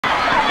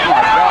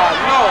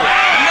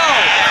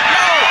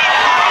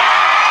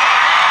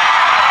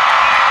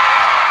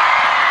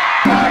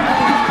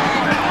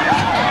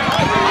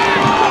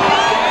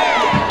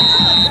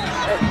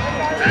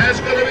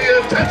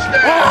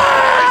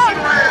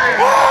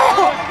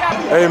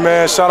Hey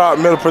man, shout out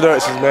Miller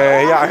Productions,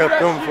 man. He out here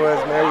filming for us,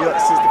 man. We up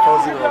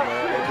 64-0,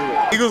 man. Let's do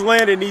it. Eagles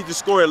Landing need to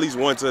score at least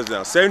one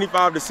touchdown.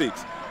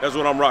 75-6. That's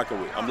what I'm rocking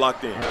with. I'm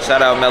locked in.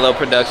 Shout out Mellow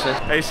Productions.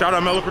 Hey, shout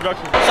out Mellow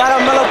Productions. Shout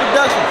out Mellow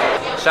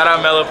Productions. Shout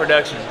out Mellow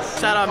Productions.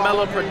 Shout out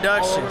Mellow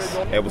Productions.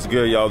 Hey, what's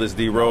good, y'all? This is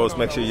D Rose.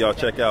 Make sure y'all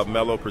check out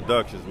Mellow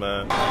Productions,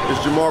 man.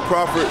 It's Jamal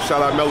Crawford.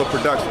 Shout out Mellow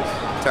Productions.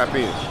 Tap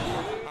in.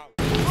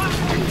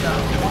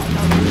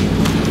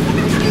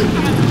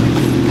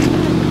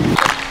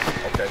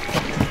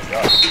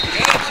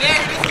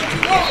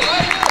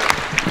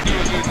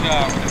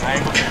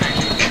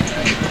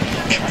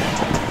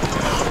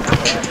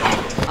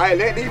 Alright,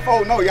 let these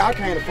folks know y'all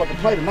came to fucking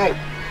play tonight.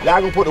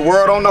 Y'all gonna put the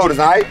world on notice,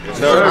 alright? Yes,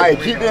 sir. Alright,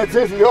 keep the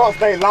attention, y'all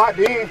stay locked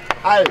in.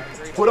 Alright,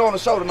 put on the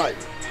show tonight.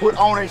 Put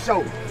on a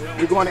show.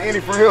 We going to Indy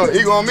from here.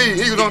 Eagle on me,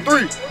 Eagles on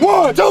 3.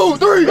 1, 2,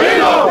 3,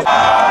 Eagle!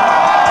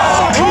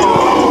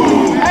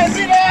 Hey,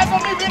 beat the ass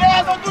on me, beat the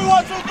ass on 3,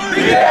 1, 2,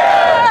 3.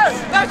 Yes!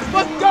 Let's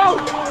fucking go!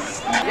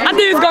 I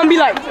think it's gonna be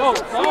like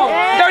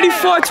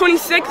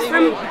 34-26 for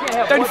me.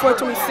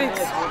 34-26.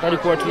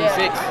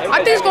 34-26. I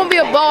think it's gonna be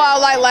a blowout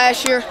like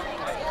last year.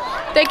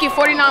 Thank you,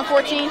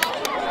 49-14.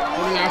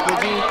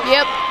 49-14?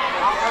 Yep.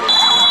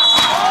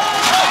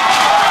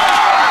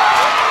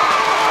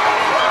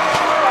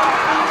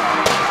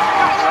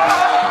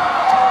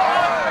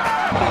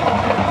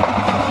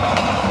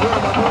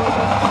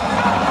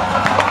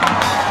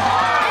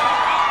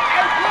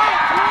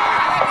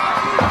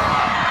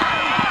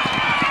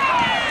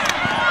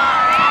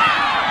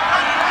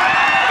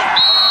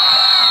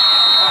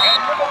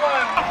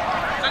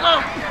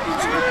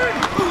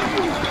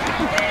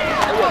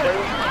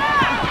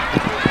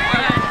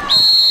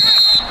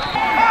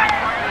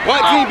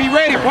 Punt team, be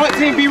ready. Punt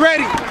team, be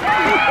ready.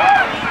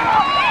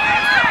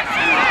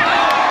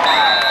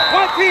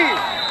 Punt team.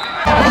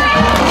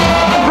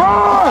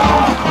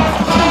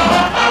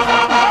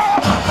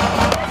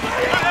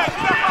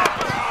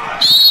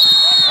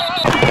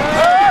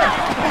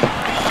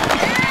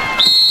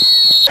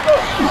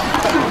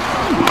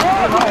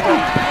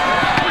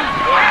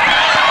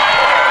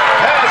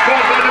 Pass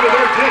caught by number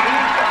 13.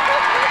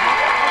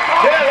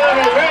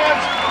 Carolina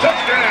Rams,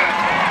 touchdown.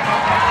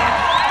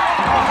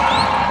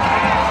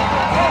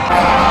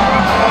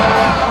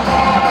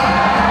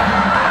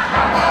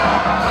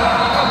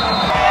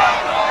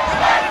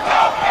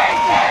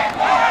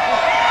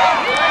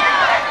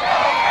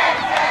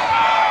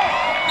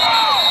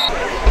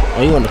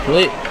 Oh, you want to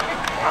flip?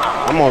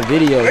 I'm on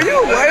video. Are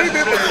you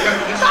waving?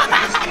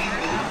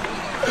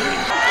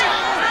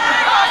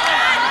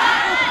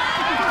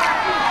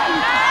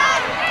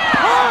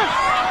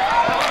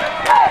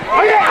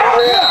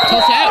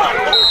 Touch out.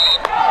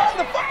 What's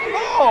the fucking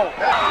ball?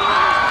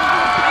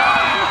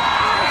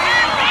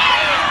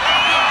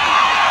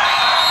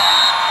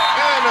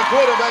 And the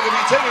quarterback will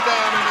be taken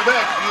down in the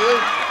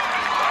backfield.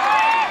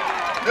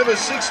 Number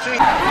 16.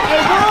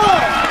 Hey,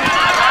 boy!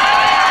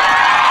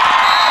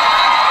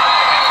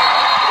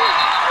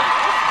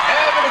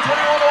 And number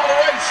 21 over the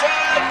right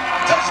side.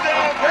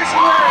 Touchdown, Grayson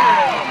HS.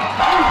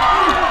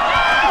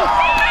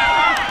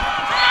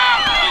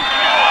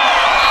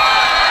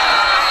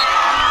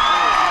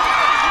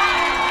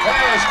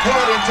 Pass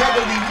caught and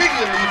tackled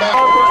immediately by...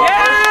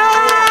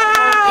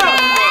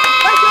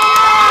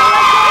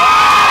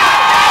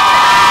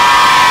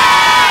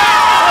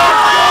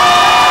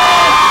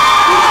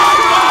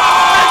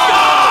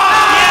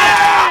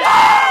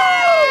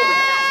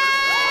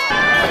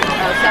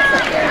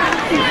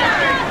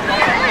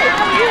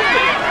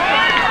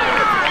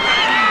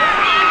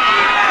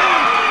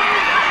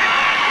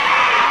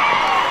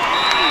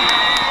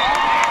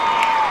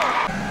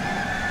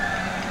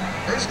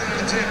 First down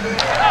and 10 more.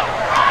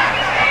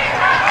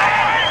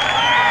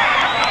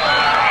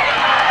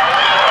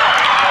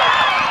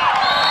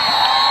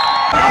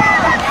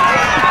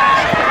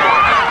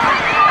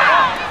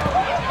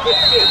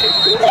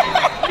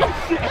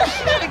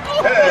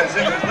 Pass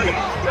incomplete.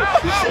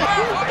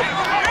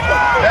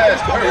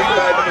 Pass carried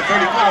by number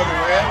 31 on the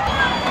Rams.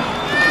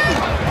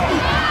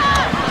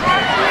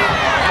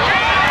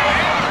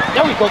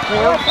 There we go,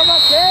 Cam. Come on,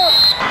 Cam.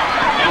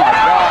 Oh my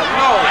God,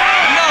 no.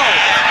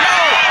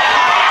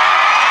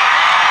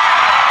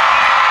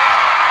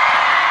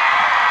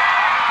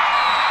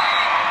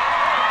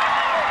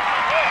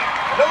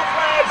 No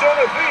flags on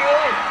the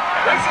field.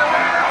 Grayson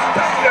Rams,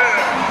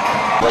 touchdown.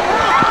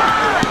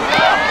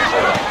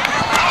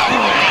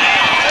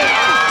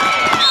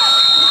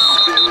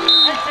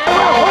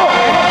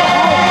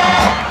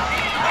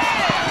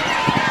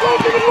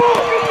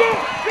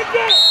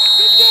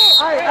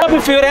 Up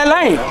and fill that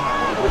lane.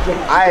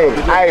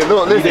 Hey,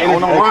 look, listen,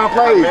 on the run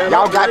plays,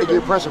 y'all got to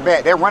get pressure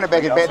back. That running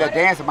back is back there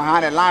dancing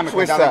behind that lineman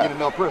because y'all don't get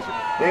enough pressure.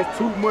 There's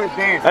too much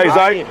dancing. Hey,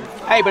 Zach.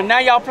 Hey, but now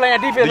y'all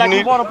playing defense like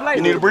you want to play.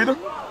 You need a breather?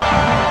 Flag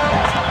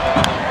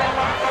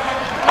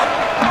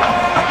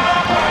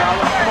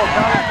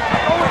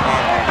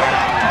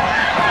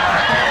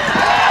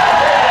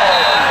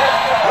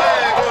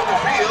on the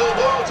field.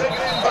 Ball taken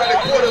in by the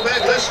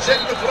quarterback. Let's check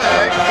the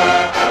flag.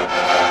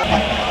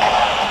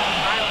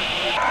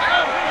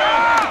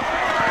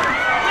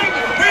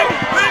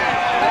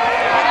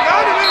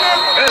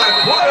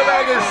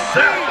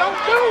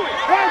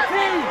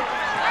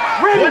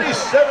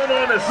 7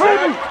 on the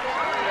sack.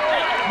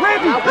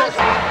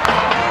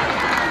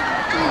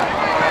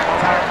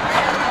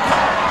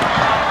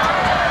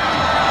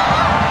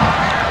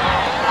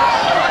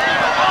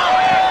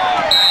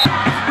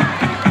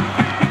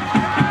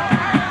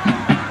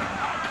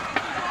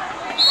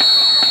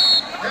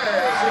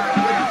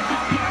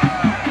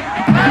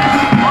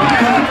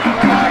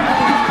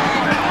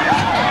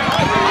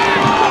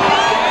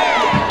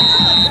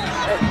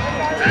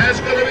 That's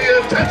going to be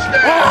a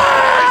touchdown.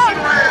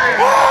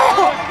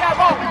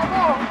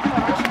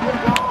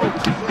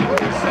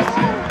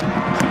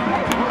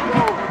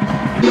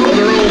 On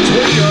their own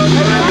 20-yard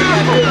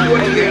line,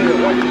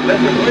 let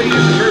them play in the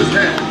first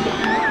half.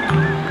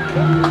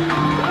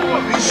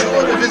 Be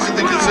sure to visit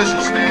the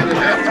concession stand at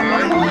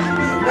halftime.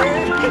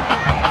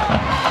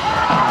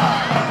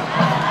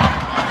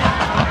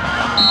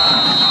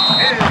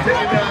 And take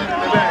it down in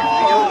the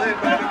backfield, led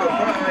by number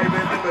 5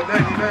 and number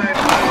 99.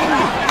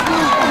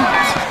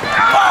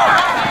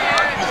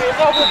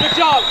 Good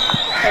job.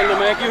 Hey, little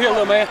man, give here,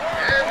 little man.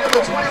 And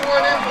number 21 in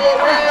for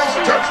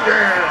Rams,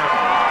 touchdown.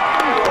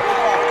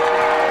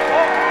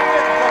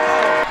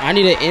 I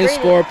need an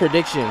in-score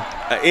prediction.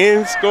 An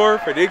in-score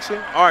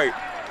prediction? All right.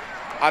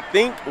 I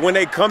think when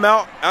they come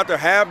out after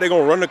half, they're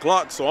going to run the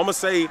clock. So I'm going to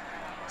say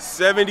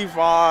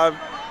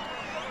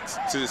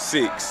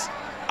 75-6.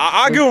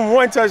 I'll give them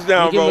one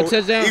touchdown, bro.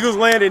 Touchdown? Eagles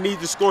Landing need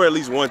to score at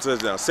least one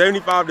touchdown.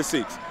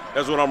 75-6.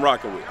 That's what I'm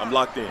rocking with. I'm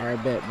locked in. All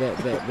right, bet.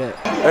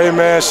 Hey,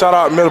 man, shout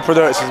out Miller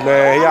Productions,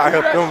 man. He out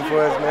here filming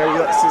for us, man. We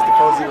up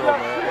 64-0,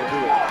 man. They do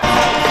it.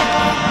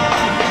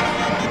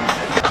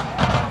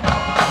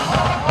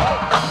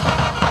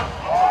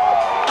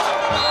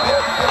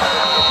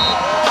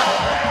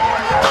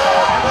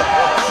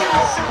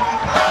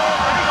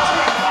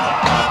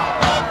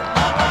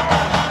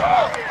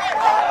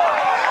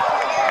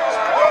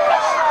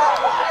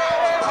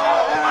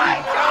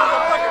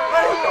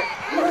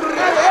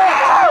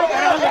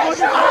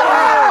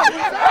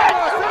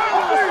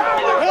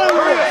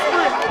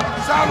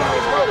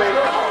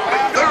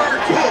 Third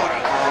quarter.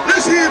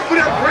 Let's hear it for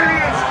that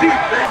Rams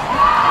defense.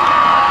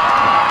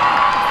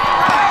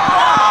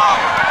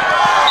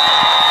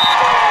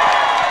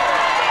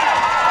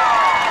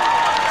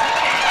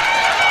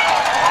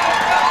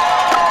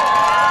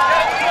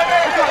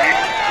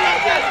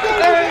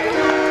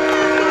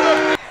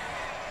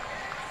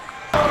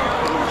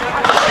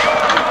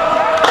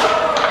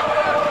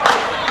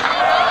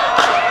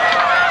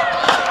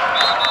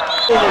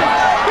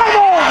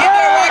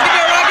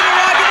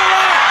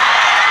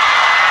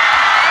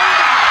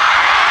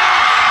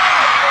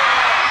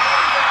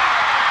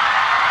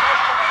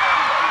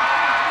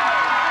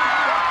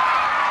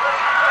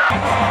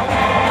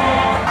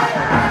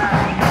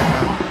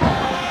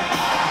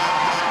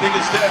 Kick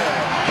is down.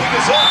 Kick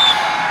is up.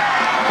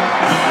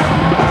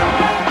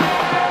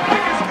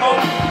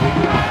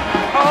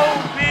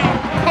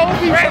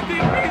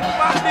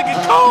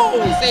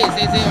 Say it,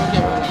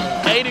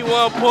 okay.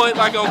 81 points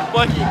like a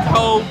fucking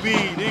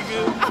Kobe,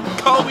 nigga.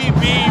 Kobe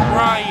B.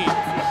 Bryant.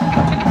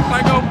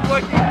 Like a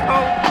fucking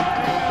Kobe.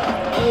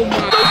 Oh my.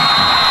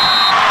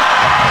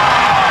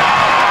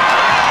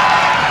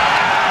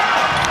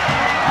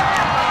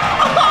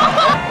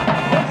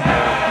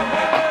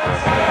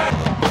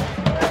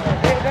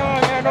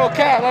 No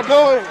cap, I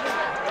do it.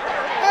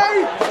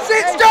 Hey,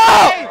 sit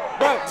down!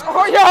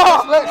 Oh,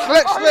 y'all!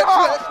 Slip.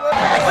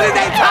 What is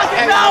they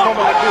talking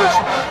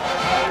about?